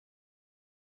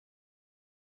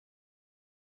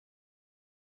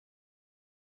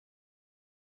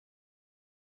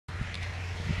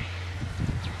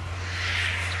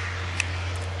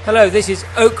Hello, this is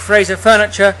Oak Fraser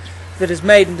Furniture that has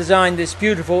made and designed this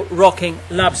beautiful rocking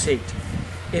love seat.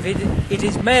 It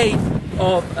is made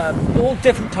of all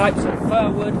different types of fir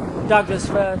wood, Douglas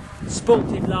fir,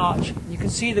 spalted larch. You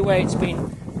can see the way it's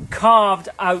been carved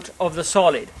out of the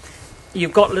solid.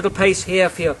 You've got a little place here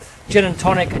for your gin and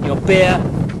tonic and your beer,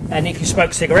 and if you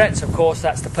smoke cigarettes, of course,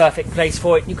 that's the perfect place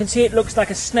for it. You can see it looks like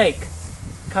a snake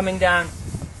coming down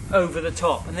over the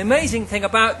top. And the amazing thing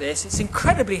about this, it's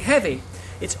incredibly heavy.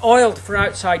 It's oiled for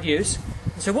outside use.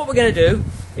 And so what we're going to do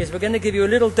is we're going to give you a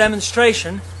little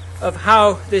demonstration of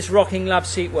how this rocking love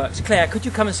seat works. Claire, could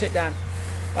you come and sit down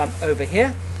over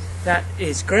here? That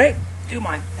is great. Do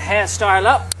my hairstyle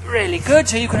up, really good.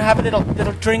 So you can have a little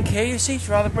drink here. You see, it's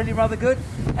really rather good.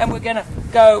 And we're going to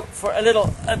go for a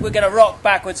little. We're going to rock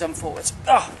backwards and forwards.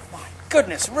 Oh my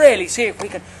goodness! Really, see if we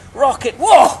can rock it.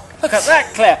 Whoa! Look at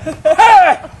that, Claire.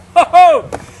 Hey! Oh,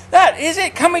 that is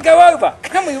it. Can we go over?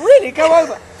 Can we really go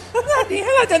over? Bloody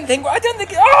hell! I don't think.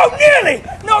 Oh, nearly.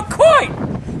 Not quite.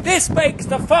 This makes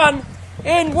the fun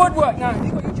in woodwork. Now, have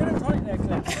you got your gin and tonic there,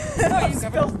 Claire? No, you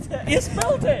spilled it. You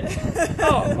spilled it.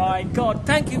 Oh my God!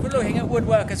 Thank you for looking at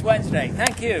Woodworkers Wednesday.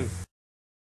 Thank you.